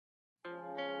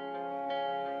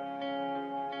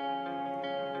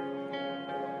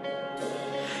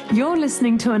You're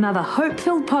listening to another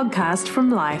hope-filled podcast from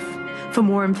Life. For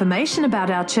more information about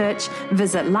our church,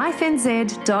 visit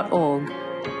lifenz.org.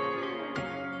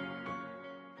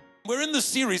 We're in this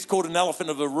series called An Elephant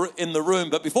in the Room,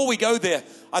 but before we go there,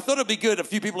 I thought it'd be good. A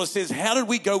few people have said, how did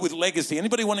we go with legacy?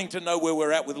 Anybody wanting to know where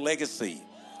we're at with legacy?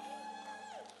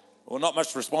 Well, not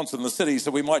much response in the city,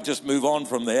 so we might just move on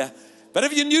from there. But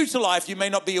if you're new to Life, you may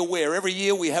not be aware. Every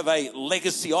year we have a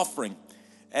legacy offering.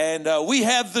 And we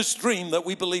have this dream that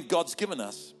we believe God's given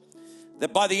us.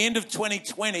 That by the end of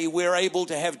 2020, we're able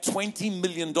to have $20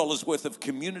 million worth of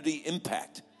community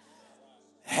impact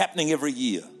happening every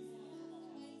year.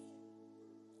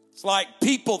 It's like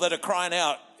people that are crying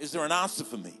out, is there an answer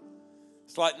for me?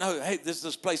 It's like, no, hey, there's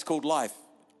this place called Life.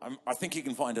 I think you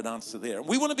can find an answer there. And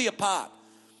we want to be a part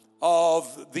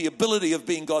of the ability of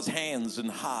being God's hands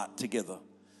and heart together.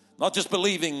 Not just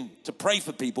believing to pray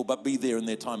for people, but be there in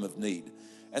their time of need.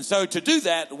 And so to do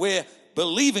that, we're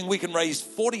believing we can raise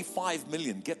 $45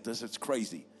 million. Get this, it's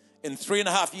crazy. In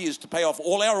 3.5 years to pay off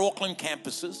all our Auckland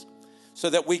campuses so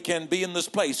that we can be in this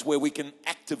place where we can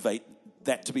activate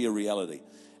that to be a reality.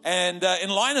 And in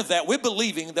line of that, we're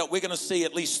believing that we're going to see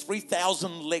at least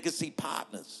 3,000 legacy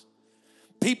partners.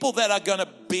 People that are going to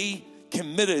be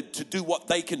committed to do what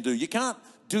they can do. You can't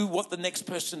do what the next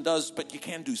person does, but you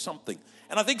can do something.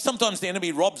 And I think sometimes the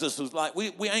enemy robs us. It's like,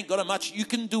 we ain't got a much. You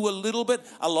can do a little bit.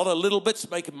 A lot of little bits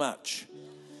make a much.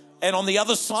 And on the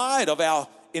other side of our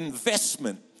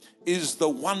investment is the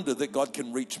wonder that God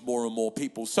can reach more and more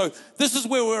people. So this is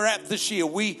where we're at this year.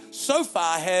 We so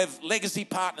far have legacy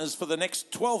partners for the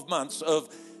next 12 months of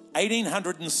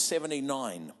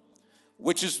 1,879,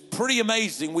 which is pretty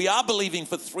amazing. We are believing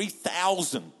for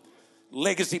 3,000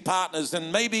 legacy partners,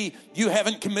 and maybe you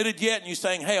haven't committed yet and you're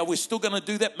saying, hey, are we still going to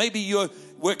do that? Maybe you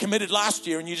were committed last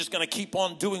year and you're just going to keep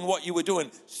on doing what you were doing.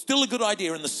 Still a good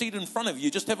idea. In the seat in front of you,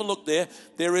 just have a look there.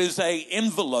 There is a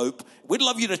envelope. We'd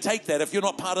love you to take that if you're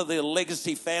not part of the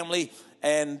legacy family,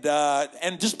 and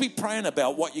just be praying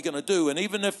about what you're going to do. And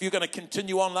even if you're going to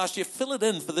continue on last year, fill it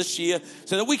in for this year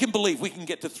so that we can believe we can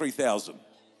get to 3,000.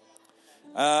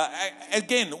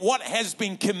 Again, what has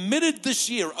been committed this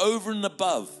year over and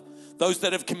above those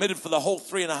that have committed for the whole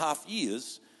 3.5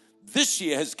 years, this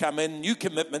year has come in new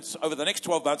commitments over the next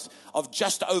 12 months of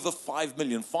just over 5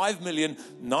 million.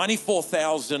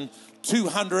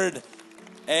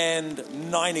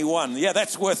 5,094,291. Yeah,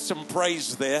 that's worth some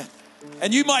praise there.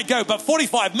 And you might go, but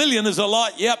 45 million is a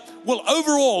lot. Yep. Well,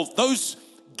 overall, those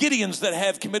Gideons that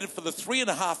have committed for the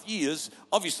 3.5 years,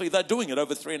 obviously they're doing it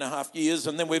over 3.5 years.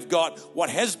 And then we've got what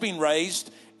has been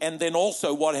raised, and then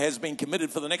also what has been committed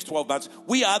for the next 12 months.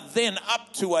 We are then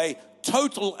up to a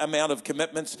total amount of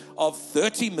commitments of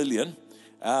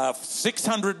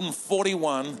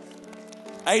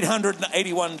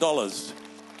 $30,641,881,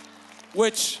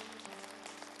 which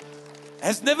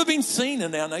has never been seen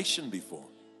in our nation before.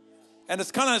 And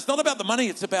it's not about the money,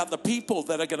 it's about the people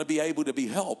that are going to be able to be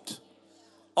helped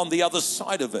on the other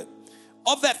side of it.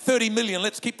 Of that 30 million,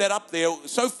 let's keep that up there.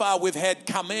 So far we've had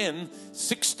come in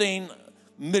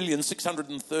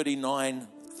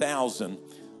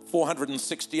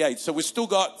 16,639,468. So we've still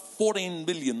got 14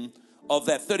 million of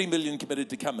that 30 million committed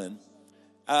to come in.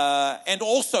 And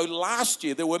also last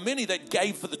year, there were many that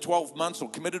gave for the 12 months or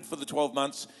committed for the 12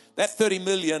 months. That 30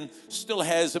 million still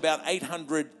has about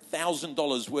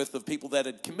 $800,000 worth of people that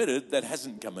had committed that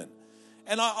hasn't come in.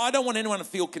 And I don't want anyone to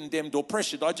feel condemned or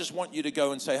pressured. I just want you to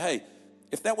go and say, hey,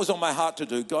 if that was on my heart to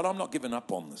do, God, I'm not giving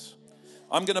up on this.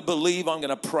 I'm going to believe, I'm going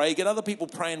to pray, get other people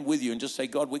praying with you and just say,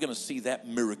 God, we're going to see that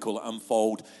miracle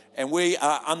unfold. And we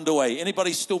are underway.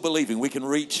 Anybody still believing we can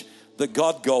reach the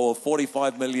God goal of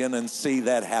 45 million and see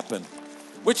that happen,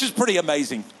 which is pretty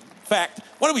amazing. In fact,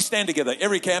 why don't we stand together?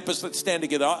 Every campus, let's stand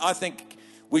together. I think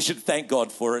we should thank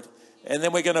God for it. And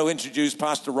then we're going to introduce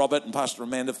Pastor Robert and Pastor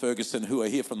Amanda Ferguson, who are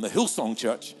here from the Hillsong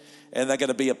Church, and they're going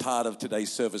to be a part of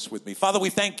today's service with me. Father, we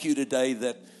thank you today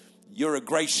that you're a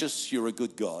gracious, you're a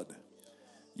good God.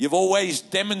 You've always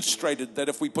demonstrated that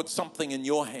if we put something in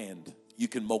your hand, you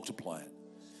can multiply it,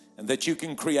 and that you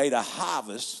can create a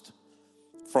harvest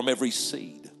from every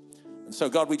seed. And so,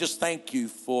 God, we just thank you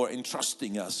for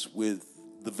entrusting us with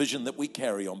the vision that we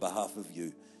carry on behalf of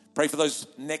you. Pray for those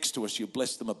next to us. You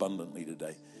bless them abundantly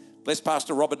today. Bless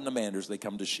Pastor Robert and Amanda as they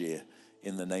come to share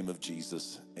in the name of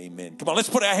Jesus. Amen. Come on, let's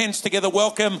put our hands together.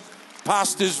 Welcome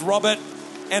Pastors Robert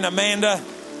and Amanda.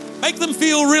 Make them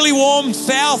feel really warm,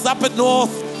 south, up at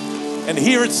north, and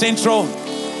here at Central.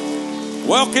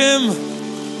 Welcome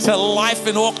to Life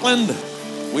in Auckland.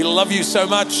 We love you so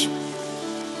much.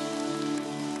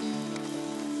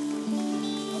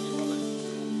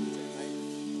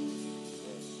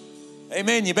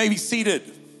 Amen. You may be seated.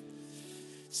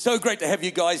 So great to have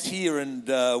you guys here, and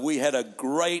we had a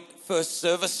great first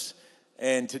service,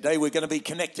 and today we're going to be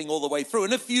connecting all the way through.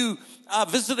 And if you are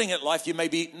visiting at Life, you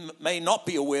may not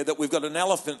be aware that we've got an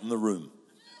elephant in the room.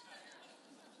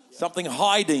 Something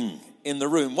hiding in the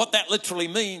room. What that literally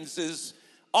means is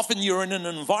often you're in an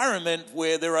environment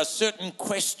where there are certain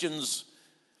questions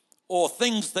or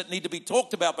things that need to be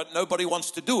talked about, but nobody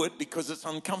wants to do it because it's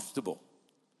uncomfortable.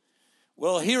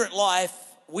 Well, here at Life,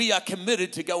 we are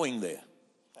committed to going there.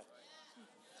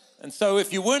 And so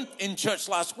if you weren't in church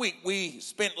last week, we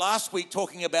spent last week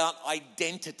talking about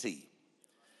identity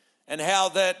and how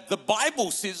that the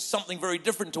Bible says something very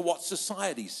different to what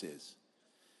society says.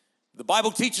 The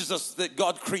Bible teaches us that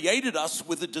God created us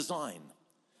with a design.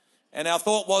 And our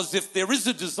thought was, if there is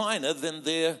a designer, then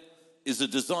there is a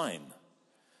design.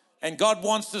 And God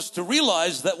wants us to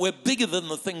realize that we're bigger than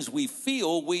the things we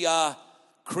feel. We are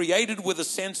created with a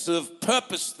sense of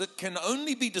purpose that can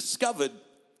only be discovered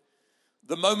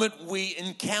the moment we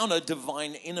encounter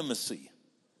divine intimacy.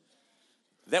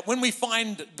 That when we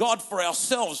find God for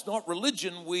ourselves, not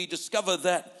religion, we discover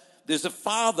that there's a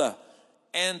Father,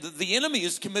 and the enemy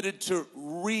is committed to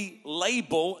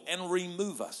relabel and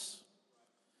remove us,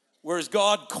 whereas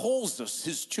God calls us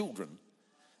his children.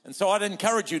 And so I'd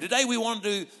encourage you. Today we want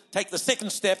to take the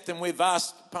second step, and we've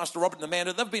asked Pastor Robert and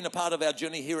Amanda. They've been a part of our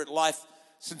journey here at Life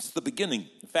since the beginning.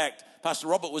 In fact, Pastor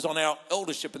Robert was on our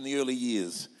eldership in the early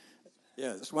years.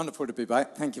 Yeah, it's wonderful to be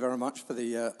back. Thank you very much for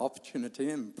the opportunity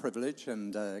and privilege,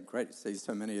 and great to see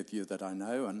so many of you that I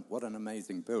know, and what an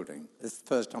amazing building. This is the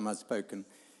first time I've spoken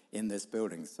in this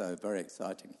building, so very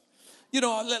exciting. You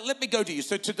know, let me go to you.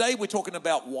 So today we're talking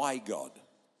about why God.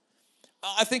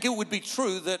 I think it would be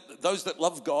true that those that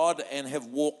love God and have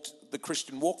walked the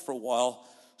Christian walk for a while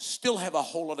still have a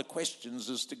whole lot of questions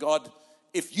as to God.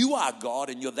 If you are God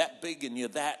and you're that big and you're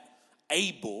that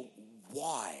able,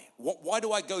 why? Why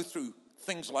do I go through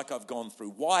things like I've gone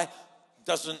through? Why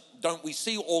don't we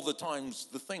see all the times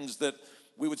the things that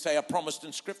we would say are promised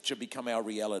in Scripture become our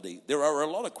reality? There are a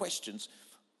lot of questions.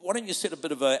 Why don't you set a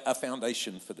bit of a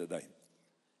foundation for today?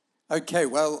 Okay,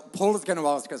 well, Paul is going to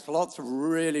ask us lots of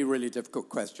really, really difficult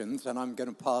questions, and I'm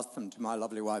going to pass them to my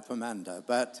lovely wife, Amanda.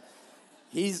 But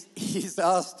he's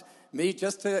asked me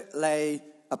just to lay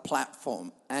a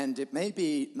platform, and it may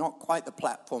be not quite the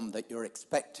platform that you're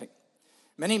expecting.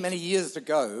 Many, many years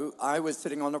ago, I was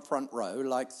sitting on the front row,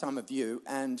 like some of you,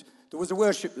 and there was a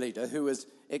worship leader who was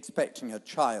expecting a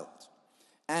child.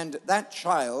 And that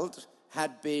child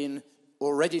had been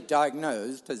already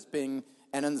diagnosed as being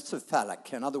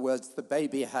anencephalic. In other words, the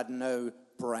baby had no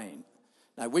brain.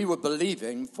 Now, we were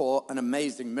believing for an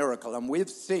amazing miracle, and we've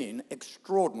seen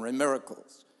extraordinary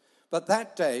miracles. But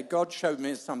that day, God showed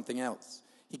me something else.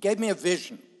 He gave me a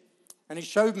vision, and he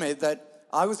showed me that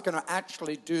I was going to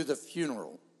actually do the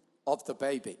funeral of the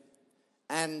baby.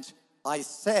 And I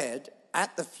said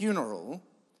at the funeral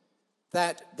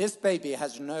that this baby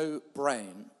has no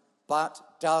brain, but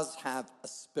does have a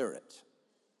spirit.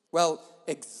 Well,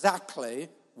 exactly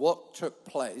what took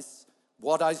place,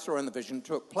 what I saw in the vision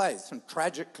took place. And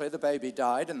tragically, the baby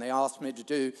died, and they asked me to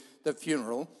do the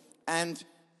funeral. And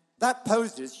that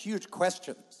poses huge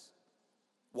questions.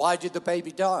 Why did the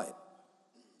baby die?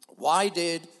 Why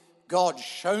did God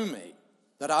show me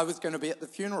that I was going to be at the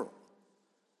funeral?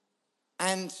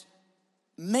 And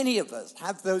many of us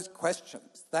have those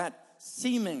questions that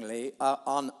seemingly are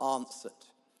unanswered.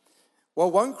 Well,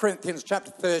 1 Corinthians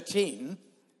chapter 13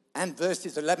 and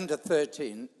verses 11 to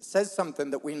 13 says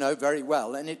something that we know very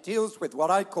well, and it deals with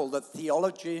what I call the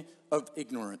theology of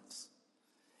ignorance.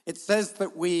 It says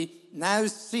that we now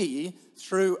see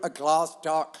through a glass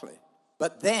darkly,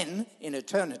 but then, in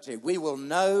eternity, we will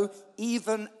know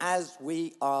even as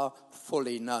we are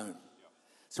fully known.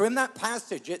 So in that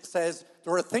passage, it says,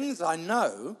 there are things I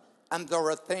know, and there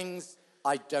are things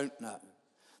I don't know.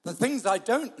 The things I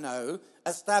don't know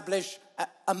establish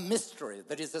a mystery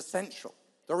that is essential.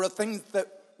 There are things that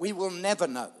we will never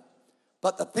know.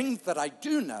 But the things that I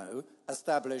do know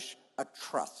establish a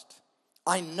trust.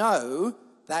 I know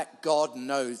that God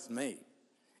knows me.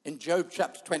 In Job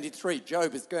chapter 23,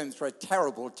 Job is going through a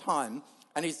terrible time,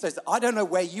 and he says, I don't know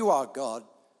where you are, God,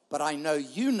 but I know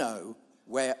you know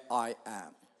where I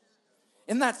am.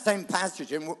 In that same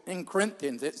passage in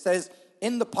Corinthians, it says,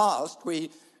 in the past, we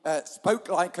spoke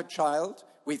like a child,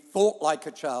 we thought like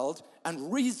a child,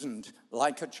 and reasoned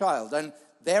like a child. And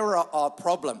there are our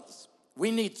problems. We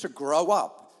need to grow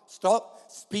up. Stop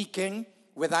speaking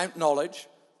without knowledge.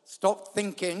 Stop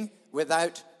thinking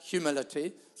without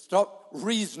humility. Stop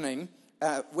reasoning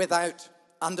without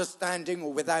understanding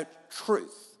or without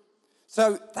truth.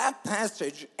 So that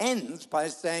passage ends by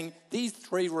saying these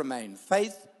three remain: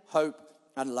 faith, hope,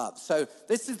 and love. So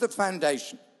this is the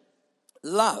foundation.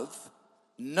 Love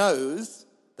knows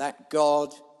that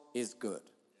God is good.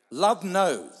 Love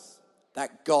knows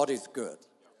that God is good.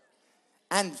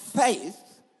 And faith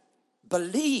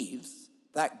believes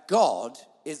that God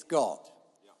is God.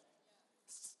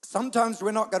 Sometimes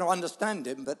we're not going to understand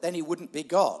him, but then he wouldn't be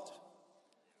God.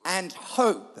 And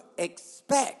hope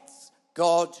expects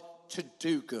God to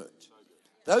do good.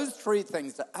 Those three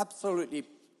things are absolutely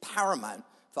paramount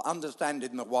for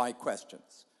understanding the why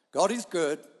questions. God is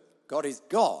good, God is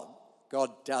God,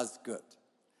 God does good.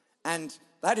 And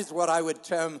that is what I would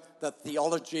term the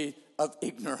theology of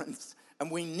ignorance. And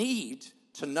we need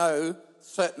to know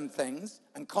certain things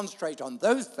and concentrate on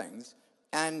those things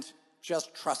and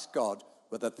just trust God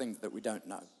with the things that we don't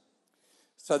know.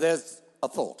 So there's a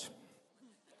thought.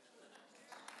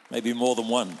 Maybe more than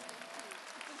one.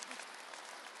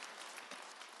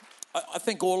 I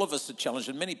think all of us are challenged,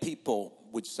 and many people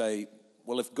would say,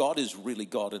 well, if God is really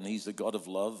God and he's a God of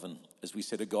love and, as we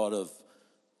said, a God of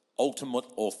ultimate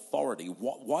authority,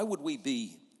 why would we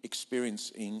be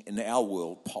experiencing in our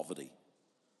world poverty?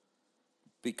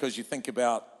 Because you think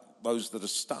about those that are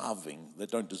starving,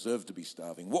 that don't deserve to be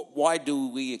starving. Why do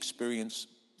we experience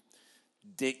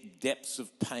depths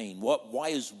of pain? Why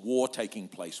is war taking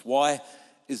place? Why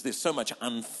is there so much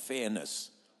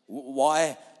unfairness?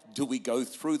 Why do we go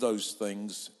through those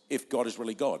things if God is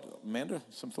really God? Amanda,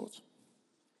 some thoughts?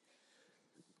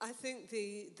 I think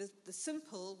the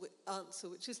simple answer,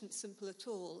 which isn't simple at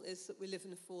all, is that we live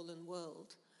in a fallen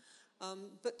world.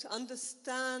 But to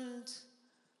understand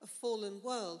a fallen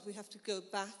world, we have to go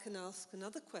back and ask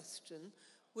another question,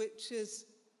 which is,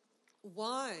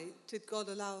 why did God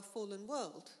allow a fallen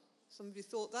world? Some of you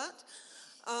thought that?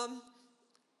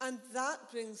 And that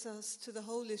brings us to the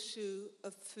whole issue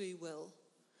of free will.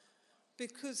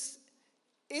 Because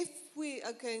if we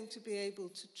are going to be able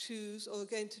to choose, or are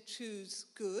going to choose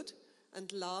good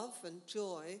and love and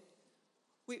joy,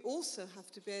 we also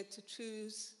have to be able to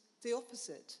choose the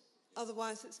opposite.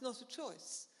 Otherwise, it's not a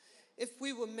choice. If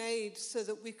we were made so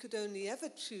that we could only ever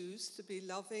choose to be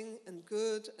loving and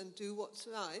good and do what's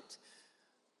right,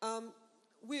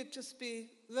 we'd just be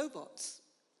robots.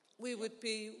 We would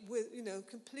be,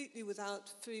 completely without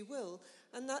free will.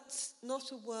 And that's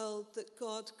not a world that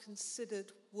God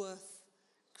considered worth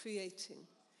creating.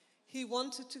 He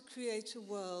wanted to create a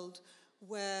world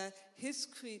where his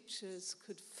creatures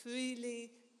could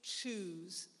freely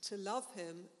choose to love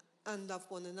him and love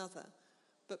one another.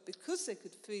 But because they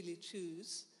could freely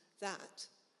choose that,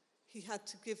 he had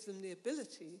to give them the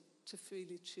ability to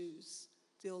freely choose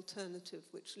the alternative,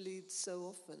 which leads so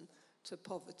often to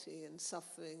poverty and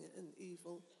suffering and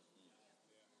evil.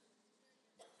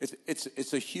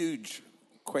 It's a huge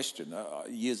question.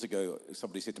 Years ago,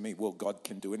 somebody said to me, well, God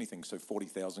can do anything. So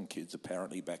 40,000 kids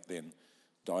apparently back then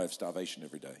die of starvation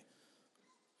every day.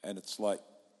 And it's like,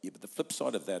 yeah, but the flip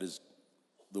side of that is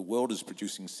the world is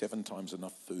producing 7 times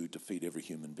enough food to feed every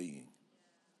human being.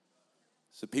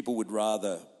 So people would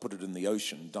rather put it in the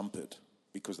ocean, dump it,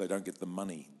 because they don't get the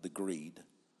money, the greed,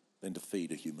 than to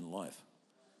feed a human life.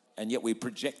 And yet we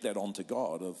project that onto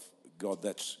God, of God,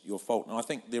 that's your fault. And I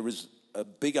think there is a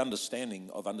big understanding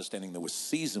the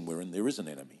season we're in, there is an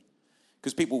enemy.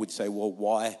 Because people would say, well,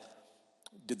 why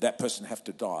did that person have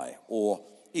to die? Or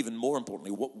even more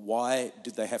importantly, why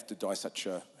did they have to die such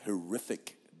a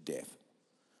horrific death?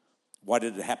 Why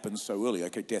did it happen so early?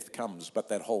 Okay, death comes, but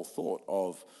that whole thought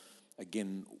of,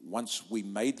 again, once we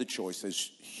made the choice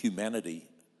as humanity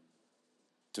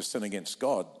to sin against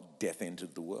God, death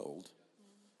entered the world.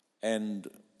 And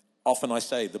often I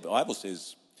say, the Bible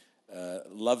says,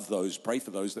 love those, pray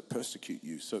for those that persecute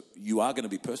you. So you are going to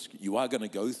be persecuted. You are going to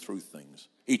go through things.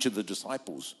 Each of the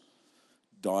disciples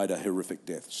died a horrific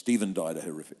death. Stephen died a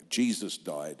horrific. Jesus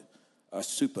died a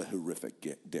super horrific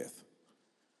death.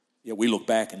 Yeah, we look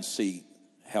back and see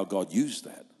how God used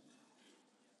that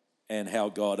and how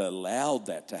God allowed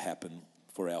that to happen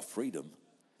for our freedom.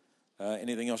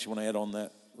 Anything else you want to add on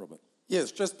that, Robert?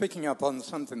 Yes, just picking up on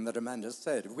something that Amanda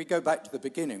said. If we go back to the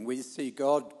beginning, we see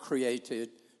God created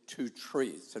 2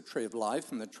 trees, a tree of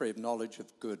life and the tree of knowledge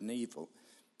of good and evil.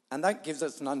 And that gives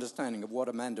us an understanding of what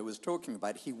Amanda was talking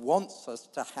about. He wants us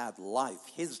to have life,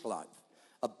 his life,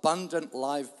 abundant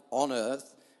life on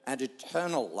earth and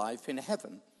eternal life in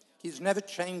heaven. He's never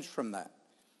changed from that.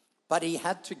 But he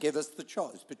had to give us the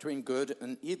choice between good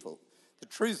and evil. The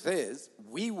truth is,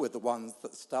 we were the ones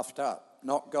that stuffed up,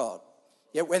 not God.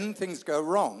 Yet when things go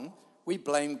wrong, we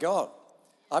blame God.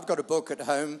 I've got a book at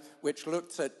home which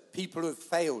looks at people who've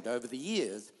failed over the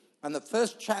years, and the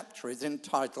first chapter is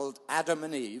entitled Adam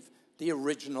and Eve, the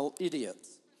Original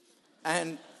Idiots.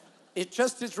 And it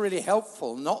just is really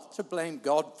helpful not to blame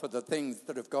God for the things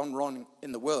that have gone wrong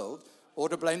in the world or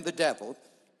to blame the devil,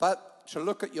 but to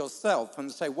look at yourself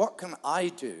and say, what can I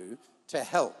do to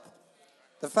help?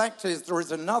 The fact is, there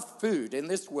is enough food in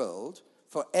this world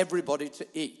for everybody to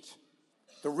eat.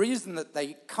 The reason that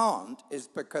they can't is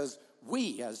because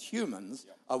we as humans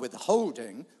are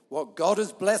withholding what God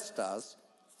has blessed us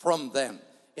from them.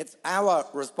 It's our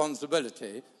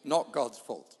responsibility, not God's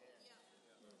fault.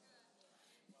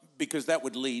 Because that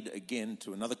would lead again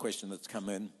to another question that's come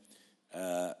in.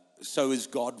 So is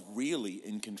God really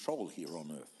in control here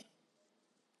on earth?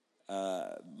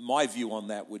 My view on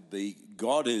that would be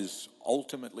God is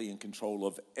ultimately in control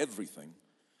of everything,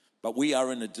 but we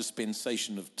are in a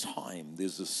dispensation of time.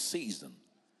 There's a season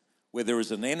where there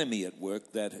is an enemy at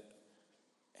work that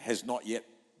has not yet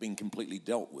been completely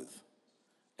dealt with.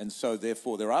 And so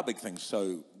therefore there are big things.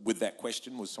 So with that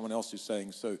question was someone else who's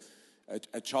saying, so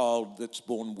a child that's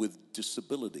born with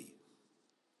disability,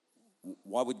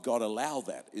 why would God allow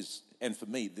that? And for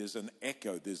me, there's an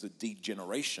echo, there's a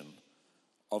degeneration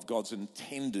of God's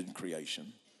intended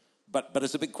creation. But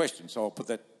it's a big question, so I'll put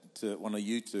that to one of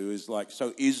you two, is like,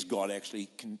 so is God actually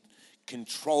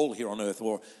control here on earth?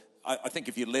 Or I think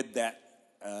if you led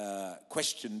that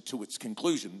question to its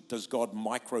conclusion, does God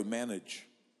micromanage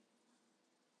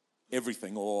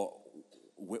everything, or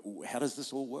how does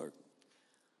this all work?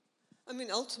 I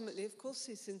mean, ultimately, of course,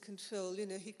 he's in control. You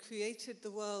know, he created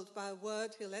the world by a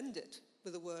word. He'll end it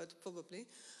with a word, probably.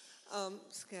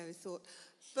 Scary thought.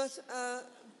 But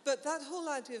that whole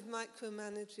idea of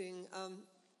micromanaging,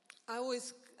 I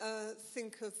always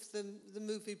think of the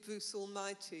movie Bruce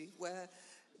Almighty, where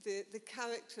the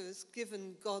character is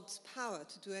given God's power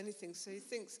to do anything. So he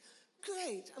thinks,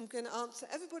 great, I'm going to answer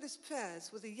everybody's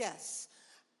prayers with a yes.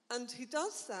 And he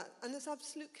does that, and it's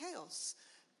absolute chaos.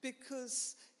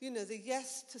 Because, you know, the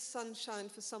yes to sunshine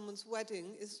for someone's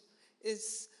wedding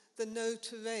is the no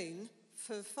to rain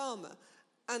for a farmer.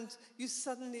 And you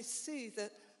suddenly see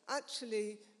that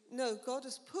actually, no, God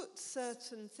has put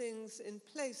certain things in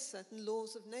place, certain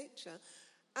laws of nature,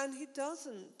 and he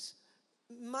doesn't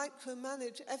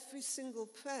micromanage every single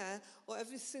prayer or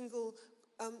every single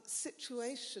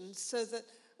situation, so that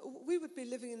we would be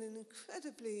living in an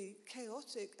incredibly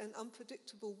chaotic and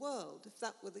unpredictable world if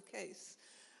that were the case.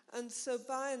 And so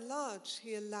by and large,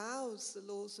 he allows the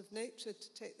laws of nature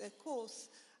to take their course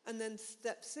and then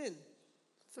steps in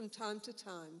from time to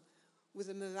time with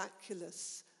a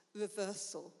miraculous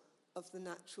reversal of the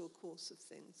natural course of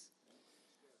things.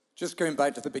 Just going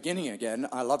back to the beginning again,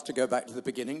 I love to go back to the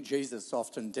beginning. Jesus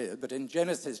often did. But in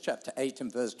Genesis chapter 8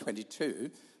 and verse 22,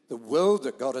 the world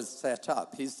that God has set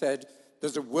up, he said,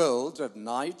 there's a world of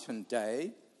night and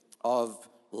day, of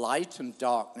light and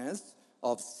darkness,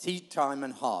 of seed time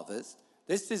and harvest.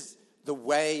 This is the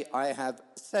way I have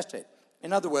set it.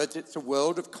 In other words, it's a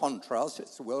world of contrast,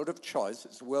 it's a world of choice,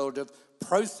 it's a world of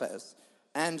process.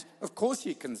 And of course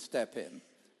he can step in,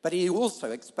 but he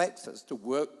also expects us to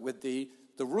work with the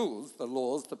rules, the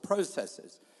laws, the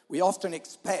processes. We often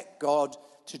expect God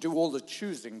to do all the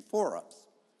choosing for us.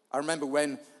 I remember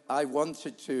when I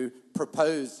wanted to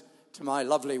propose to my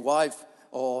lovely wife,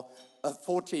 or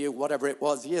 40 or whatever it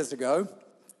was years ago,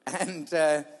 and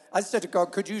I said to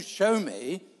God, could you show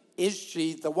me, is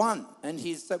she the one? And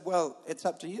he said, well, it's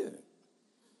up to you.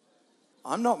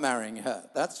 I'm not marrying her.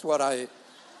 That's what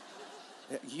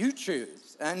you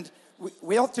choose. And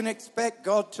we often expect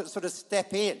God to sort of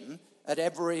step in at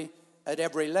every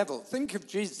level. Think of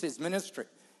Jesus' ministry.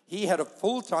 He had a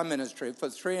full-time ministry for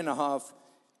 3.5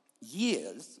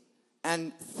 years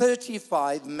and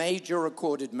 35 major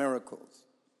recorded miracles.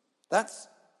 That's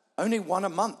only one a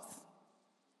month.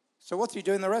 So what's he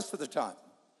doing the rest of the time?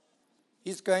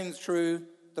 He's going through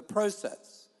the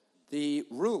process, the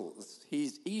rules.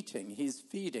 He's eating, he's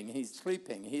feeding, he's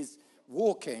sleeping, he's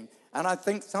walking. And I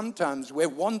think sometimes we're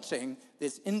wanting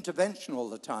this intervention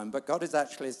all the time, but God is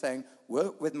actually saying,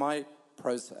 work with my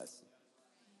process.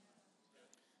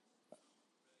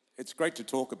 It's great to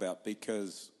talk about,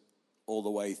 because all the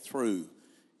way through,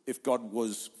 if God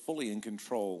was fully in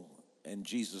control and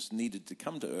Jesus needed to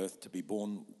come to earth to be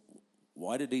born,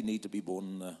 why did he need to be born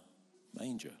in a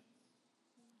manger?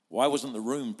 Why wasn't the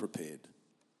room prepared?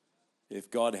 If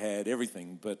God had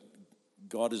everything, but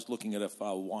God is looking at a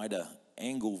far wider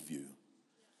angle view.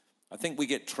 I think we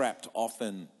get trapped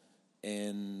often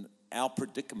in our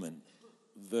predicament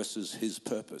versus his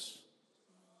purpose.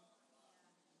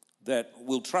 That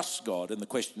we'll trust God, and the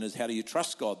question is, how do you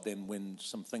trust God then when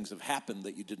some things have happened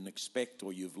that you didn't expect,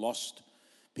 or you've lost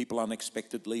people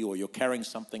unexpectedly, or you're carrying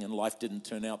something and life didn't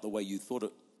turn out the way you thought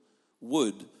it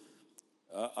would?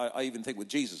 I even think with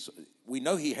Jesus, we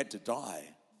know he had to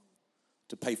die,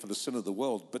 to pay for the sin of the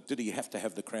world, but did he have to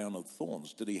have the crown of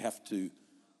thorns? Did he have to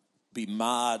be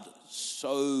marred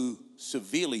so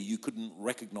severely you couldn't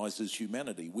recognize his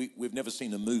humanity? We've never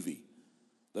seen a movie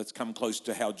that's come close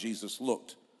to how Jesus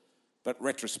looked. But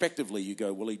retrospectively, you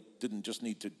go, well, he didn't just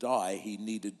need to die. He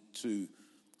needed to,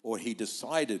 or he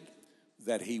decided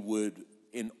that he would,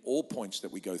 in all points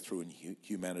that we go through in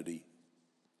humanity,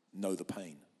 know the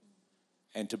pain.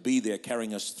 And to be there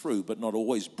carrying us through, but not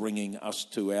always bringing us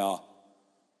to our,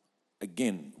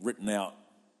 again, written out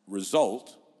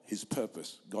result, his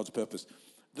purpose, God's purpose.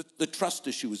 The trust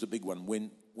issue is a big one.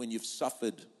 When you've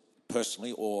suffered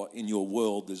personally or in your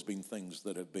world, there's been things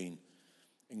that have been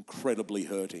incredibly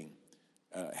hurting.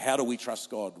 How do we trust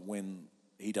God when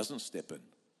he doesn't step in?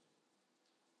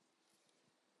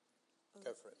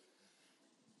 Go for it.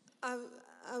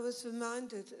 I was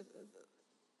reminded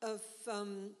of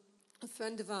a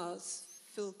friend of ours,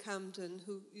 Phil Camden,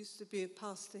 who used to be a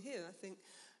pastor here, I think,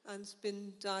 and's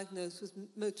been diagnosed with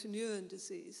motor neuron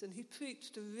disease. And he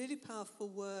preached a really powerful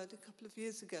word a couple of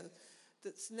years ago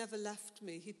that's never left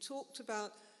me. He talked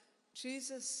about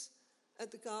Jesus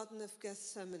at the Garden of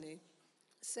Gethsemane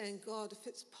saying, God, if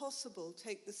it's possible,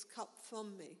 take this cup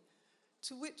from me.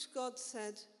 To which God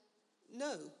said,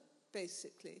 no,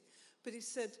 basically. But he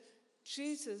said,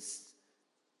 Jesus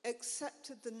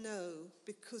accepted the no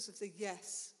because of the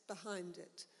yes behind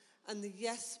it. And the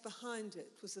yes behind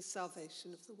it was the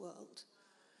salvation of the world.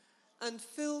 And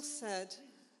Phil said,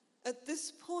 at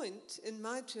this point in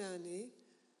my journey,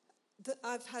 that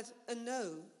I've had a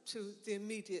no to the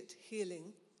immediate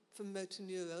healing from motor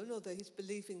neuron, although he's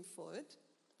believing for it.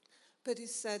 But he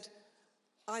said,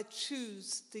 I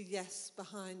choose the yes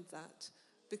behind that,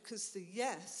 because the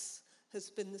yes has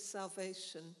been the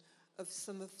salvation of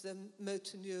some of the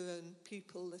motor neuron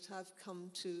people that I've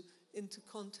come into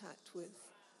contact with.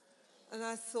 And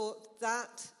I thought,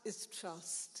 that is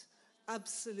trust,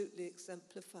 absolutely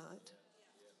exemplified.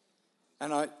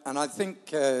 And I think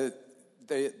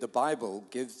the Bible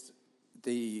gives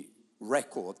the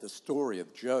record, the story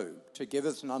of Job, to give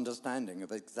us an understanding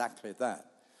of exactly that.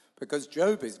 Because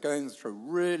Job is going through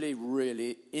really,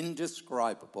 really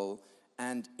indescribable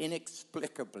and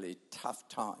inexplicably tough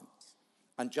times.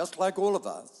 And just like all of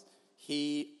us,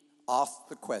 he asked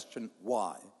the question,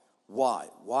 why? Why?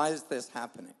 Why is this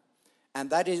happening? And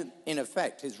that is, in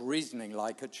effect, his reasoning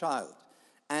like a child.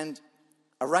 And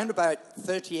around about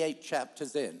 38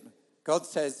 chapters in, God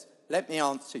says, let me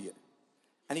answer you.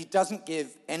 And he doesn't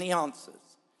give any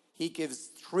answers. He gives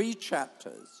 3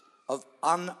 chapters of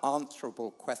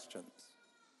unanswerable questions.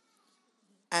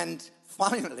 And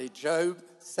finally, Job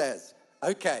says,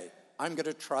 okay, I'm going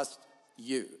to trust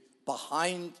you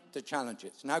behind the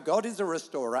challenges. Now, God is a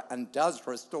restorer and does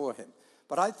restore him.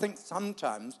 But I think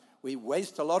sometimes we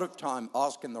waste a lot of time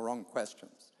asking the wrong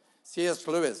questions. C.S.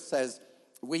 Lewis says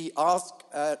we ask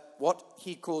what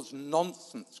he calls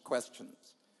nonsense questions.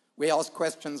 We ask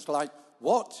questions like,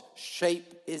 what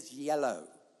shape is yellow?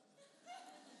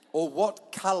 Or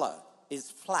what color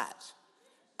is flat?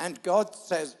 And God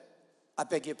says, I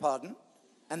beg your pardon?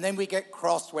 And then we get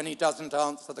cross when he doesn't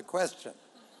answer the question.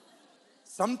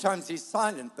 Sometimes he's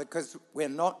silent because we're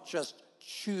not just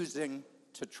choosing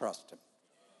to trust him.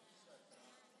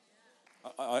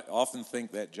 I often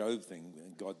think that Job thing,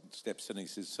 God steps in and he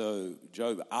says, so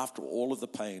Job, after all of the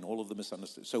pain, all of the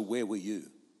misunderstanding, so where were you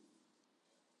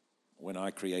when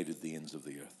I created the ends of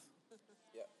the earth?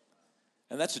 Yeah.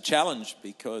 And that's a challenge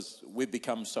because we've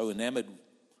become so enamored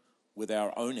with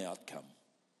our own outcome.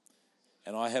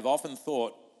 And I have often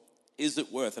thought, is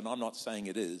it worth, and I'm not saying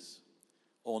it is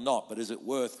or not, but is it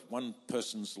worth one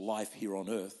person's life here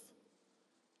on earth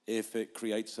if it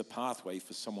creates a pathway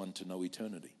for someone to know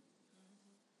eternity?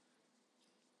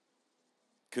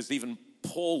 Because even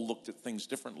Paul looked at things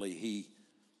differently. He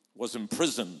was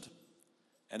imprisoned.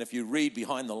 And if you read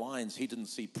behind the lines, he didn't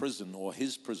see prison or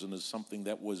his prison as something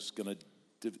that was going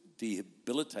to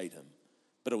debilitate him.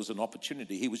 But it was an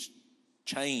opportunity. He was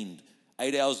chained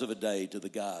 8 hours of a day to the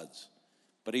guards.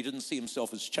 But he didn't see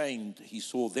himself as chained. He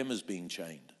saw them as being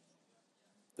chained.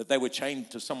 That they were chained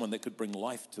to someone that could bring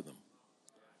life to them.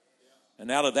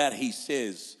 And out of that, he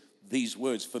says these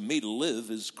words, for me to live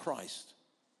is Christ.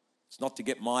 It's not to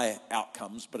get my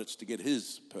outcomes, but it's to get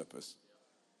his purpose.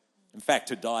 In fact,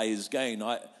 to die is gain.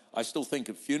 I still think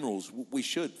at funerals, we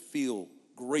should feel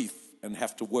grief and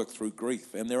have to work through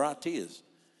grief. And there are tears.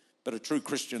 But a true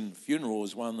Christian funeral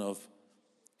is one of,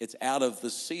 it's out of the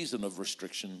season of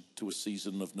restriction to a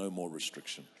season of no more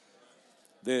restriction.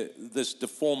 This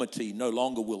deformity no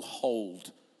longer will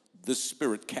hold this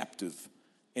spirit captive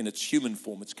in its human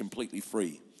form. It's completely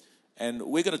free. And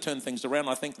we're going to turn things around.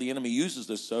 I think the enemy uses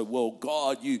this. So, well,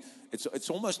 God, it's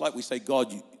almost like we say,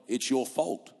 God, it's your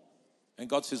fault. And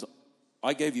God says,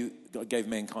 God gave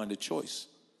mankind a choice.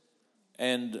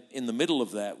 And in the middle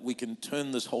of that, we can turn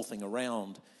this whole thing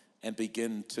around and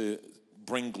begin to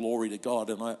bring glory to God.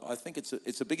 And I think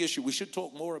it's a big issue. We should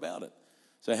talk more about it.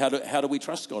 So how do we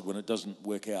trust God when it doesn't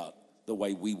work out the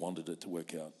way we wanted it to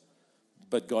work out?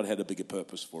 But God had a bigger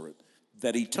purpose for it.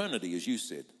 That eternity, as you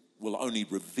said, will only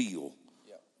reveal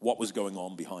what was going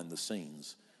on behind the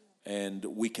scenes. And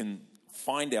we can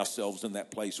find ourselves in that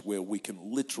place where we can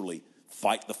literally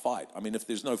fight the fight. I mean, if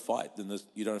there's no fight, then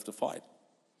you don't have to fight.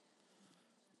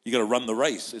 You got to run the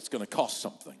race. It's going to cost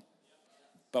something.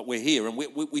 But we're here, and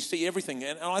we see everything,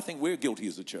 and I think we're guilty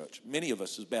as a church. Many of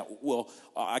us is about, well,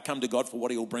 I come to God for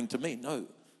what he'll bring to me. No,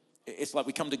 it's like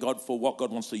we come to God for what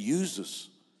God wants to use us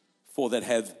for that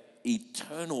have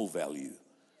eternal value.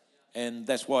 And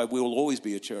that's why we will always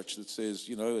be a church that says,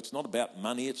 it's not about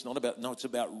money. It's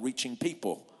about reaching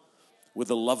people with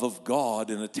the love of God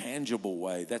in a tangible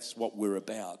way. That's what we're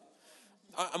about.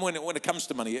 When it comes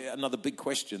to money, another big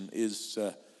question is,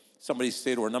 somebody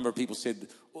said, or a number of people said,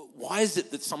 why is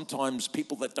it that sometimes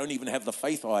people that don't even have the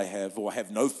faith I have or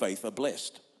have no faith are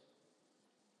blessed?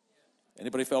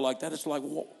 Anybody felt like that? It's like,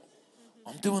 well,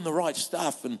 I'm doing the right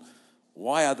stuff, and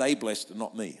why are they blessed and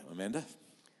not me, Amanda?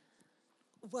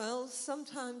 Well,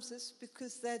 sometimes it's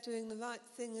because they're doing the right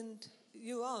thing and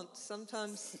you aren't.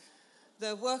 Sometimes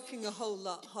they're working a whole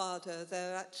lot harder.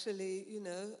 They're actually,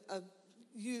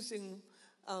 using,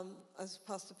 as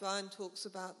Pastor Brian talks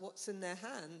about, what's in their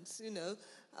hands,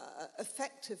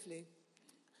 effectively.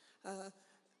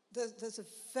 There's a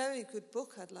very good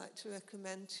book I'd like to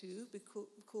recommend to you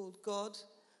called God,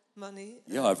 Money.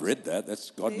 Yeah, I've read that. That's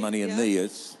God, Money, and Me.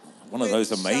 It's one of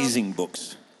those amazing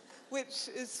books. Which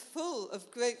is full of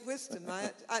great wisdom. I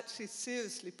actually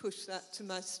seriously push that to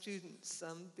my students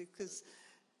because,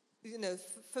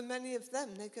 for many of them,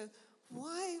 they go,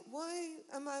 why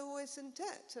am I always in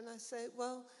debt? And I say,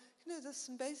 well, there's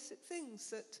some basic things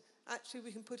that actually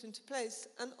we can put into place.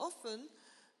 And often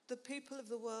the people of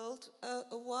the world are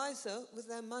wiser with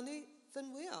their money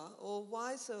than we are, or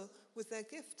wiser with their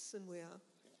gifts than we are.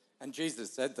 And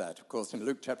Jesus said that, of course, in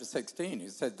Luke chapter 16. He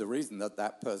said the reason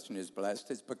that person is blessed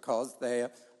is because they are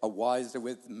wiser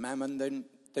with mammon than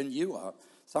you are.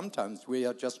 Sometimes we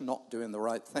are just not doing the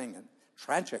right thing. And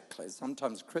tragically,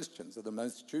 sometimes Christians are the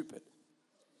most stupid.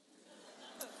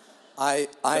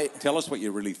 Tell us what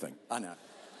you really think. I know.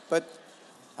 But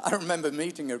I remember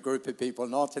meeting a group of people,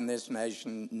 not in this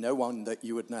nation, no one that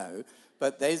you would know,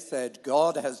 but they said,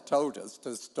 God has told us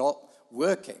to stop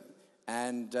working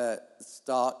and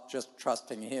start just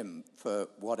trusting him for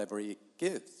whatever he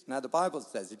gives. Now, the Bible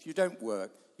says if you don't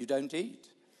work, you don't eat.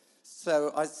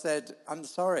 So I said, I'm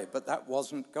sorry, but that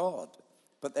wasn't God.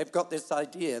 But they've got this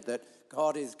idea that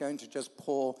God is going to just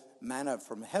pour manna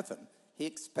from heaven. He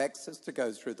expects us to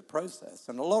go through the process.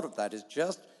 And a lot of that is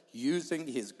just using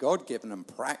his God-given and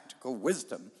practical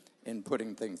wisdom in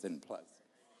putting things in place.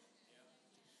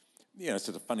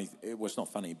 It's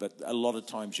not funny, but a lot of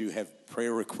times you have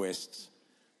prayer requests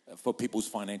for people's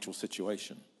financial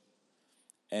situation.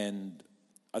 And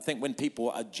I think when people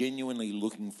are genuinely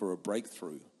looking for a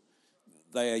breakthrough,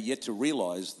 they are yet to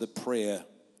realize that prayer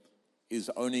is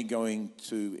only going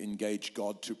to engage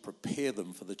God to prepare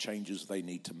them for the changes they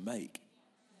need to make.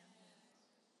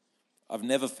 I've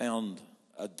never found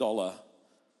a dollar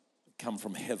come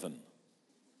from heaven.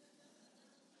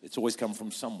 It's always come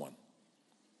from someone.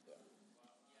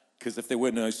 Because if there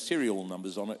were no serial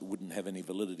numbers on it, it wouldn't have any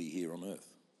validity here on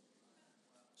earth.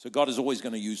 So God is always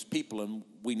going to use people, and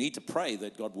we need to pray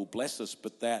that God will bless us,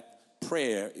 but that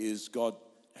prayer is, God,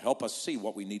 help us see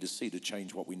what we need to see to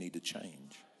change what we need to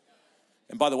change.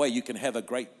 And by the way, you can have a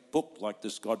great book like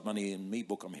this God, Money, and Me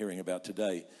book I'm hearing about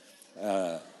today.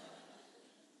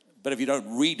 But if you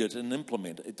don't read it and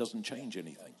implement it, it doesn't change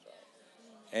anything.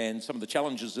 And some of the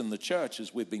challenges in the church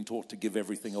is we've been taught to give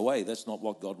everything away. That's not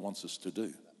what God wants us to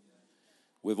do.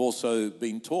 We've also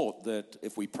been taught that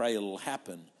if we pray, it'll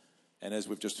happen. And as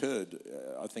we've just heard,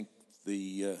 I think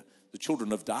the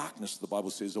children of darkness, the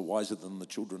Bible says, are wiser than the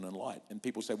children in light. And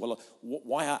people say, well,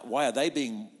 why are they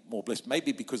being more blessed?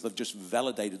 Maybe because they've just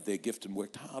validated their gift and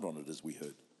worked hard on it, as we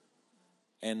heard.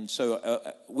 And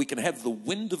so we can have the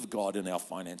wind of God in our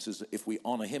finances if we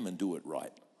honor him and do it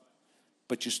right.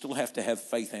 But you still have to have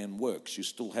faith and works. You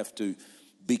still have to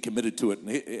be committed to it. And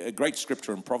a great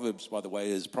scripture in Proverbs, by the way,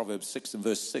 is Proverbs 6 and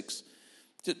verse 6.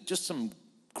 Just some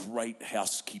great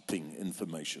housekeeping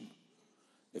information.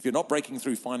 If you're not breaking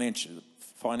through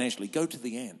financially, go to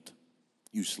the ant,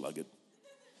 you sluggard.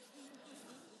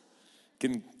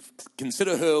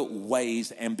 Consider her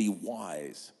ways and be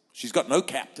wise. She's got no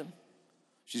captain.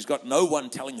 She's got no one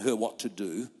telling her what to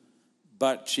do,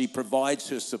 but she provides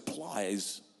her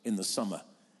supplies in the summer,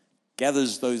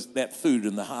 gathers that food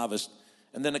in the harvest,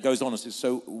 and then it goes on and says,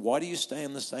 so why do you stay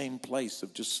in the same place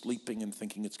of just sleeping and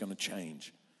thinking it's going to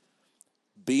change?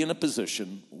 Be in a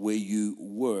position where you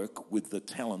work with the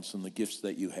talents and the gifts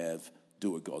that you have,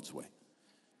 do it God's way.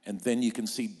 And then you can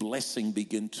see blessing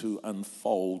begin to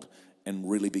unfold and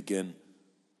really begin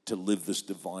to live this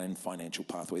divine financial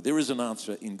pathway. There is an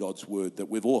answer in God's word that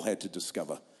we've all had to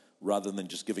discover rather than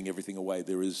just giving everything away.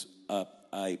 There is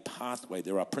a pathway.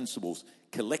 There are principles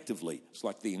collectively. It's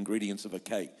like the ingredients of a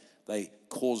cake. They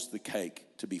cause the cake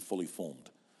to be fully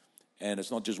formed. And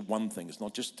it's not just one thing. It's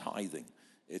not just tithing.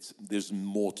 There's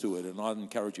more to it. And I'd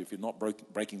encourage you, if you're not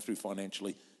breaking through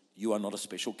financially, you are not a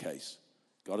special case.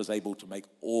 God is able to make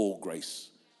all grace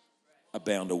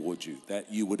abound toward you,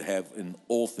 that you would have in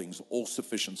all things, all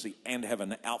sufficiency, and have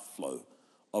an outflow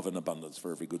of an abundance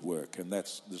for every good work. And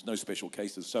there's no special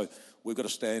cases. So we've got to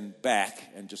stand back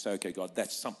and just say, okay, God,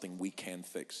 that's something we can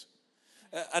fix.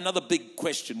 Another big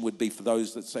question would be for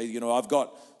those that say, I've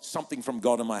got something from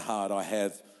God in my heart.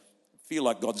 Feel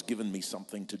like God's given me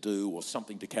something to do or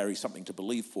something to carry, something to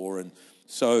believe for. And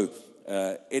so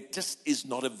it just is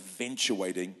not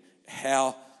eventuating.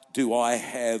 How do I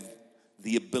have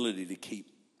the ability to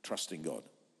keep trusting God?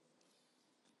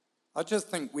 I just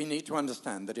think we need to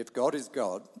understand that if God is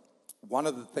God, one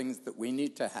of the things that we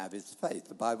need to have is faith.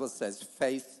 The Bible says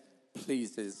faith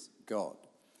pleases God.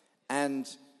 And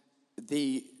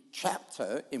the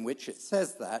chapter in which it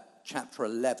says that, chapter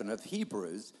 11 of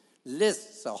Hebrews,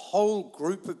 lists a whole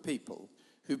group of people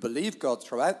who believed God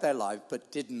throughout their life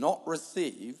but did not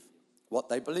receive what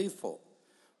they believed for.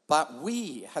 But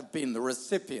we have been the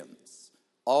recipients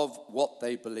of what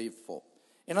they believed for.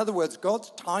 In other words, God's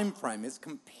time frame is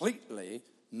completely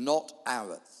not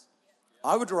ours.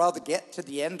 I would rather get to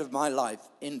the end of my life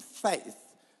in faith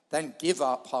than give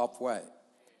up halfway.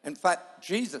 In fact,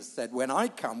 Jesus said, when I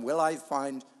come, will I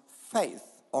find faith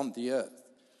on the earth?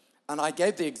 And I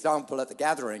gave the example at the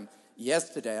gathering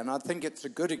yesterday, and I think it's a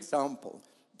good example,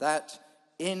 that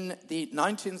in the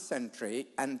 19th century,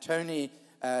 Antoni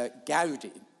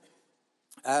Gaudi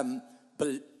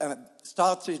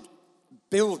started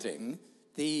building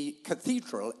the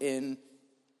cathedral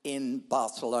in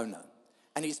Barcelona.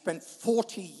 And he spent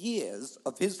 40 years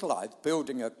of his life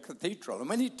building a cathedral. And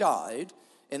when he died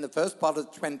in the first part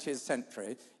of the 20th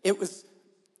century, it was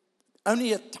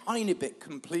only a tiny bit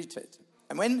completed.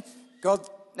 And when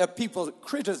people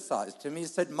criticized him, he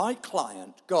said, my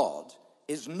client, God,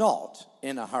 is not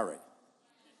in a hurry.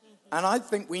 And I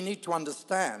think we need to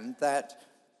understand that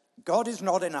God is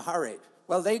not in a hurry.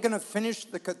 Well, they're going to finish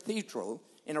the cathedral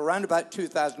in around about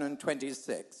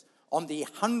 2026 on the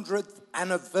 100th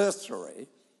anniversary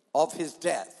of his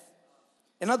death.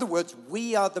 In other words,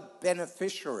 we are the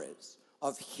beneficiaries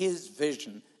of his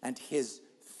vision and his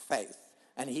faith.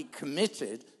 And he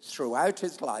committed throughout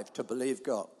his life to believe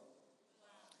God.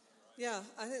 Yeah,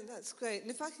 I think that's great. And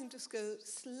if I can just go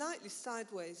slightly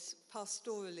sideways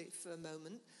pastorally for a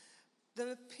moment,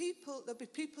 there'll be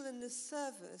people in this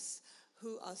service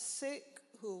who are sick,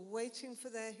 who are waiting for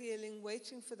their healing,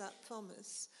 waiting for that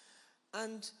promise.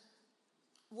 And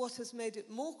what has made it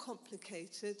more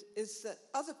complicated is that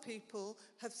other people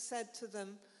have said to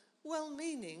them,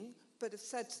 well-meaning, but have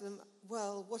said to them,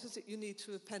 well, what is it you need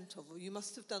to repent of? Or you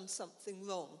must have done something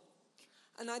wrong.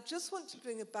 And I just want to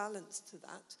bring a balance to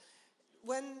that.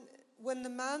 When the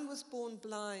man was born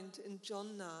blind in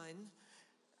John 9,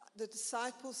 the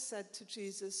disciples said to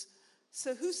Jesus,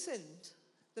 so who sinned,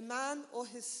 the man or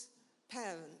his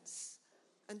parents?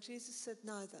 And Jesus said,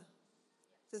 neither.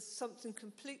 There's something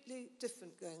completely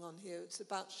different going on here. It's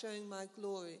about showing my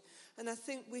glory. And I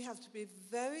think we have to be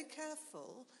very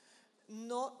careful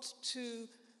not to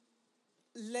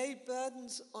lay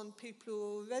burdens on people who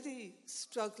are already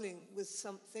struggling with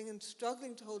something and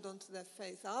struggling to hold on to their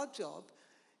faith. Our job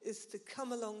is to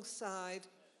come alongside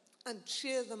and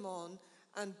cheer them on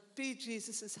and be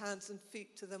Jesus' hands and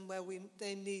feet to them where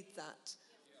they need that.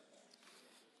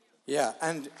 Yeah,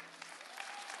 and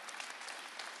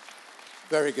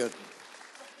very good.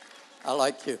 I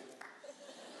like you.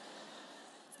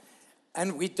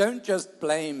 And we don't just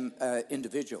blame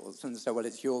individuals and say, well,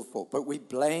 it's your fault, but we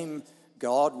blame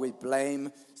God, we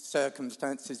blame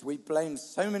circumstances, we blame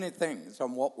so many things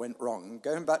on what went wrong.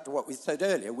 Going back to what we said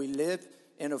earlier, we live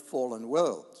in a fallen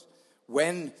world.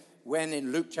 When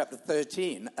in Luke chapter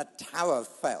 13, a tower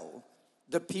fell,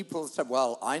 the people said,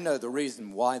 well, I know the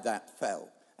reason why that fell.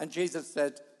 And Jesus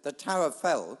said, the tower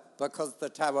fell because the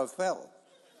tower fell.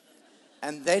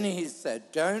 And then he said,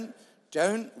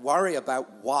 don't worry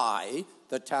about why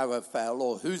the tower fell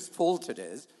or whose fault it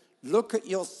is. Look at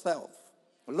yourself.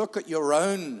 Look at your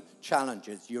own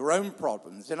challenges, your own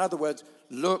problems. In other words,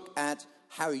 look at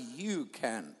how you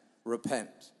can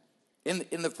repent.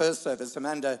 In the first service,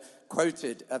 Amanda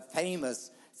quoted a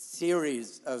famous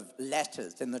series of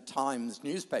letters in the Times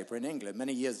newspaper in England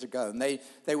many years ago. And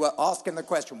they were asking the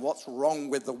question, what's wrong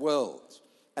with the world?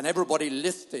 And everybody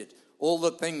listed all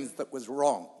the things that was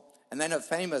wrong. And then a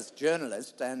famous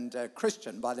journalist and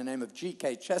Christian by the name of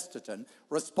G.K. Chesterton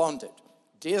responded,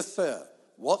 "Dear sir,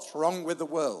 what's wrong with the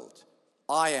world?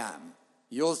 I am.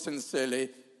 Yours sincerely,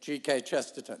 G.K.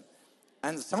 Chesterton."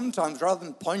 And sometimes, rather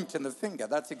than pointing the finger,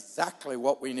 that's exactly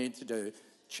what we need to do.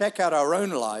 Check out our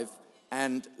own life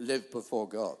and live before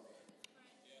God.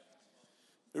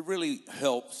 It really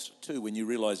helps, too, when you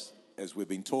realize, as we've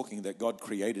been talking, that God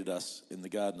created us in the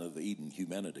Garden of Eden,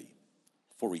 humanity,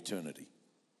 for eternity,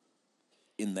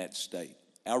 in that state.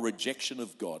 Our rejection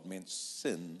of God meant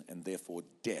sin, and therefore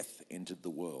death entered the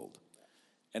world.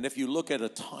 And if you look at a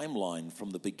timeline from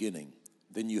the beginning,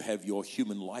 then you have your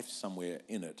human life somewhere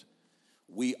in it.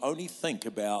 We only think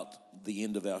about the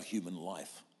end of our human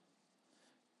life,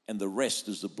 and the rest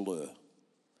is a blur.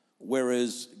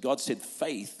 Whereas God said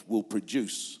faith will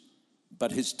produce,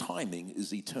 but his timing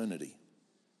is eternity.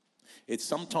 It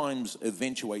sometimes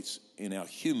eventuates in our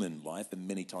human life, and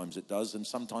many times it does, and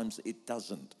sometimes it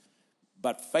doesn't.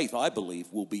 But faith, I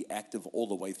believe, will be active all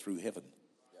the way through heaven,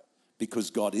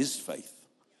 because God is faith.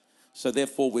 So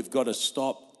therefore, we've got to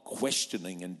stop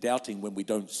questioning and doubting when we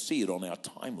don't see it on our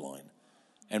timeline,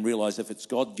 and realize if it's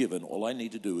God-given, all I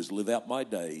need to do is live out my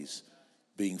days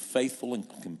being faithful and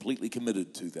completely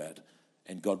committed to that,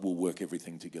 and God will work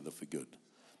everything together for good.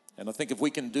 And I think if we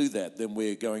can do that, then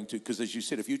we're going to, because as you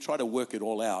said, if you try to work it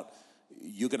all out,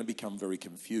 you're going to become very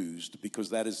confused,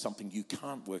 because that is something you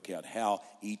can't work out, how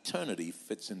eternity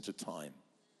fits into time.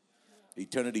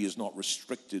 Eternity is not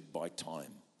restricted by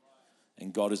time,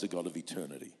 and God is a God of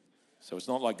eternity. So it's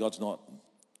not like God's not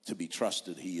to be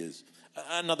trusted. He is.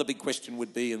 Another big question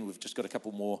would be, and we've just got a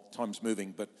couple more times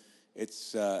moving, but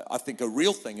it's, I think a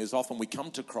real thing is often we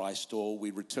come to Christ or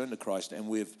we return to Christ and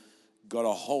we've got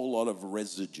a whole lot of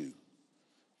residue.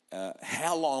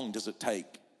 How long does it take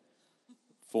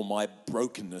for my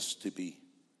brokenness to be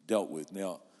dealt with?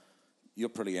 Now, you're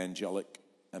pretty angelic,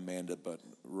 Amanda, but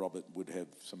Robert would have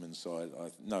some insight.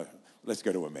 No, let's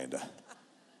go to Amanda.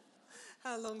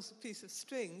 How long's a piece of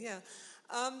string? Yeah.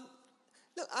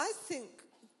 Look, I think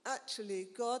actually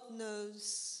God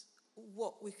knows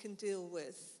what we can deal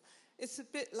with. It's a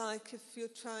bit like if you're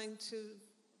trying to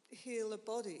heal a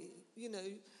body, you know,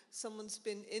 someone's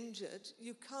been injured,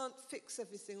 you can't fix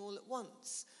everything all at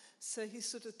once. So he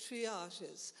sort of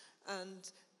triages and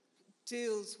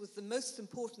deals with the most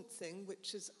important thing,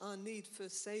 which is our need for a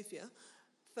saviour,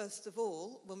 first of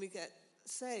all, when we get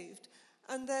saved.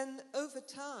 And then over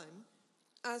time,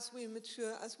 as we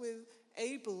mature, as we're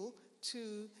able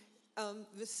to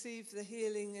receive the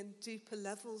healing in deeper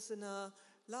levels in our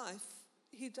life,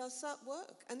 he does that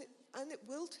work. And it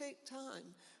will take time.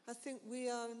 I think we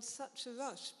are in such a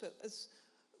rush, but as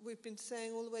we've been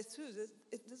saying all the way through,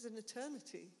 there's an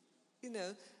eternity. You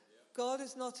know, God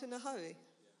is not in a hurry.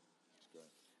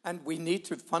 And we need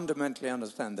to fundamentally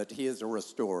understand that he is a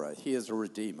restorer. He is a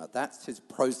redeemer. That's his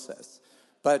process.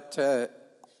 But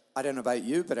I don't know about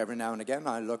you, but every now and again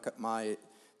I look at my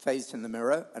face in the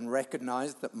mirror and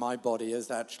recognize that my body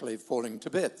is actually falling to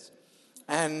bits.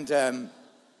 And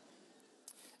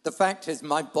the fact is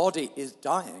my body is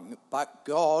dying, but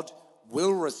God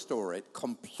will restore it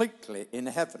completely in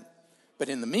heaven. But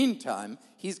in the meantime,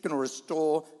 he's going to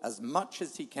restore as much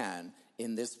as he can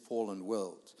in this fallen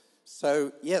world.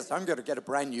 So, yes, I'm going to get a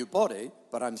brand new body,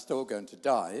 but I'm still going to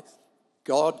die.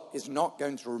 God is not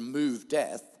going to remove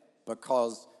death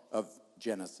because of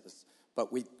Genesis.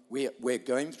 But we're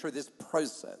going through this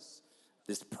process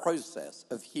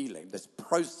of healing, this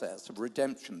process of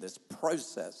redemption, this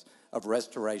process of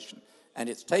restoration. And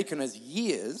it's taken us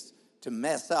years to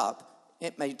mess up.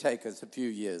 It may take us a few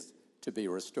years to be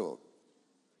restored.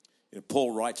 You know,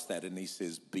 Paul writes that and he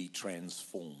says, be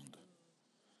transformed.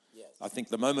 Yes. I think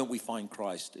the moment we find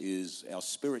Christ is our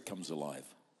spirit comes alive.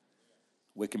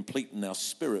 We're complete in our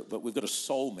spirit, but we've got a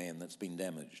soul man that's been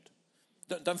damaged.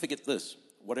 Don't forget this.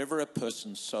 Whatever a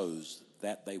person sows,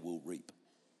 that they will reap.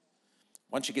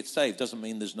 Once you get saved, doesn't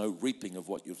mean there's no reaping of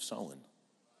what you've sown.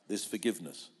 There's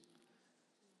forgiveness.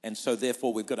 And so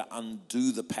therefore, we've got to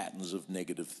undo the patterns of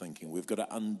negative thinking. We've got to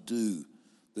undo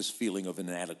this feeling of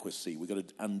inadequacy. We've got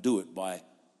to undo it by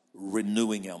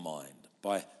renewing our mind,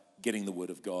 by getting the Word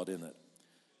of God in it.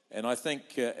 And I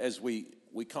think as we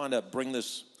we kind of bring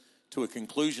this to a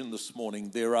conclusion this morning,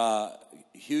 there are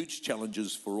huge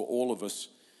challenges for all of us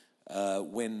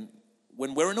when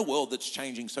we're in a world that's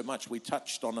changing so much. We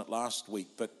touched on it last week,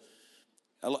 but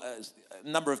a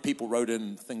number of people wrote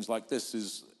in things like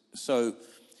this so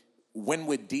when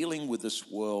we're dealing with this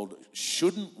world,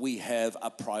 shouldn't we have a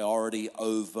priority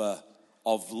of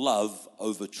love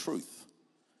over truth?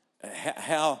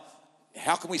 How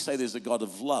can we say there's a God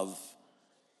of love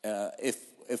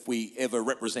if we ever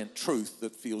represent truth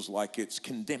that feels like it's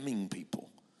condemning people?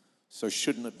 So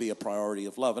shouldn't it be a priority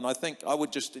of love? And I think I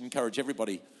would just encourage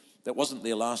everybody that wasn't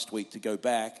there last week to go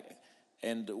back.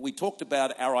 And we talked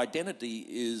about our identity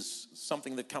is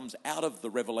something that comes out of the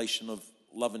revelation of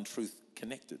love and truth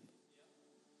connected.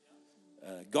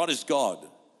 God is God.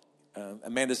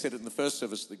 Amanda said it in the first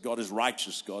service that God is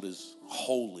righteous, God is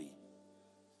holy.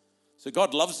 So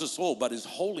God loves us all, but his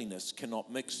holiness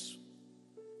cannot mix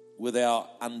with our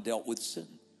undealt with sin.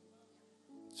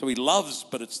 So he loves,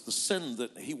 but it's the sin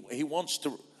that he wants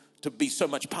to be so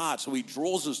much part. So he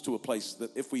draws us to a place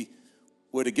that if we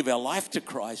were to give our life to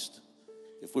Christ,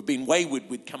 if we've been wayward,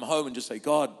 we'd come home and just say,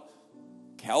 God,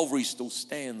 Calvary still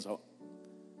stands.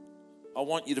 I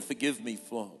want you to forgive me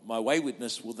for my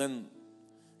waywardness. Well, then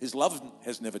his love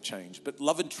has never changed. But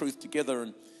love and truth together.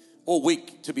 And all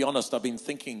week, to be honest, I've been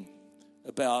thinking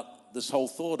about this whole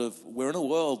thought of we're in a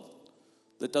world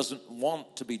that doesn't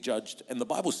want to be judged. And the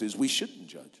Bible says we shouldn't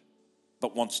judge,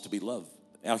 but wants to be loved.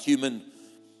 Our human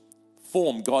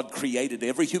form, God created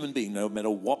every human being, no matter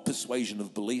what persuasion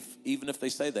of belief, even if they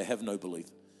say they have no belief.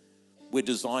 We're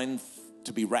designed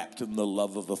to be wrapped in the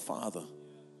love of a Father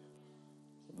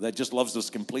that just loves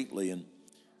us completely.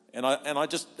 And I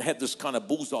just had this kind of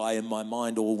bullseye in my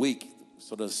mind all week,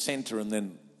 sort of center, and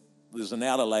then there's an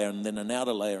outer layer and then an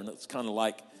outer layer. And it's kind of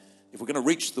like, if we're going to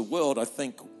reach the world, I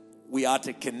think we are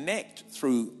to connect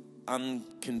through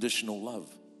unconditional love.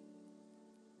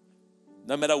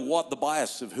 No matter what the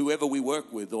bias of whoever we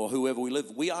work with or whoever we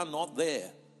live, we are not there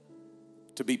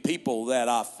to be people that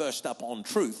are first up on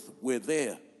truth. We're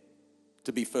there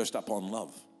to be first up on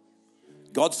love.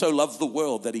 God so loved the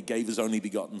world that he gave his only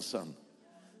begotten son.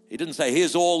 He didn't say,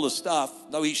 here's all the stuff.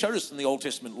 No, he showed us in the Old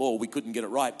Testament law we couldn't get it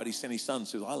right, but he sent his son and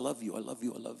says, I love you, I love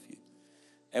you, I love you.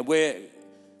 And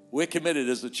we're committed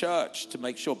as a church to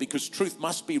make sure, because truth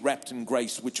must be wrapped in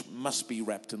grace, which must be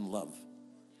wrapped in love.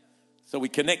 So we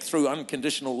connect through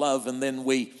unconditional love, and then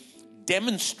we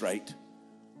demonstrate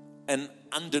an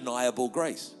undeniable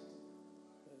grace.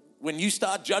 When you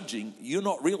start judging, you're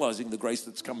not realizing the grace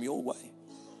that's come your way.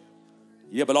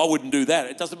 Yeah, but I wouldn't do that.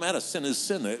 It doesn't matter. Sin is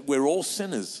sin. We're all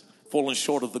sinners, fallen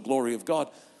short of the glory of God.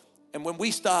 And when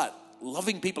we start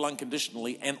loving people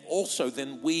unconditionally, and also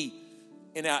then we,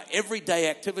 in our everyday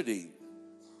activity,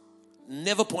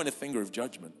 never point a finger of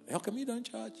judgment. How come you don't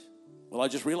judge? Well, I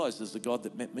just realized there's a God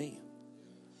that met me.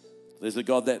 There's a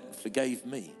God that forgave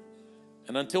me.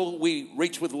 And until we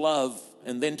reach with love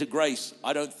and then to grace,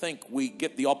 I don't think we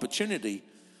get the opportunity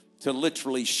to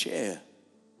literally share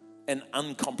an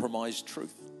uncompromised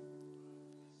truth.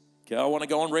 Okay, I want to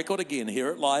go on record again. Here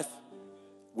at Life,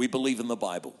 we believe in the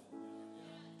Bible.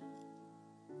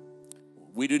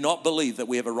 We do not believe that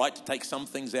we have a right to take some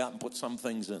things out and put some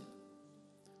things in.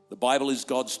 The Bible is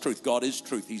God's truth. God is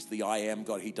truth. He's the I am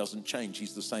God. He doesn't change.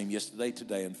 He's the same yesterday,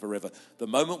 today, and forever. The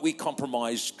moment we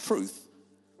compromise truth,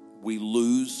 we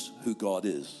lose who God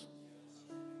is.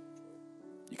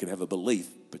 You can have a belief,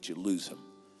 but you lose him.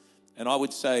 And I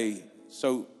would say,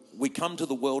 so we come to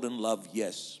the world in love,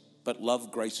 yes, but love,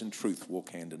 grace, and truth walk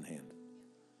hand in hand.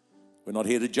 We're not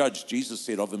here to judge. Jesus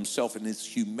said of himself in his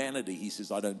humanity, he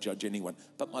says, I don't judge anyone,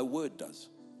 but my word does.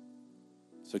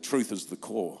 So truth is the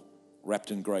core,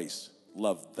 wrapped in grace,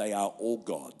 love. They are all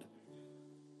God.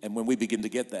 And when we begin to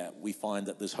get that, we find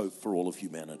that there's hope for all of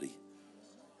humanity.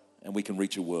 And we can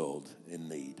reach a world in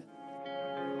need.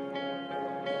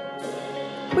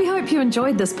 We hope you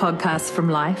enjoyed this podcast from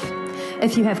Life.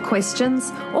 If you have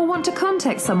questions or want to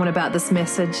contact someone about this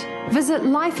message, visit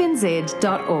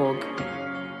lifenz.org.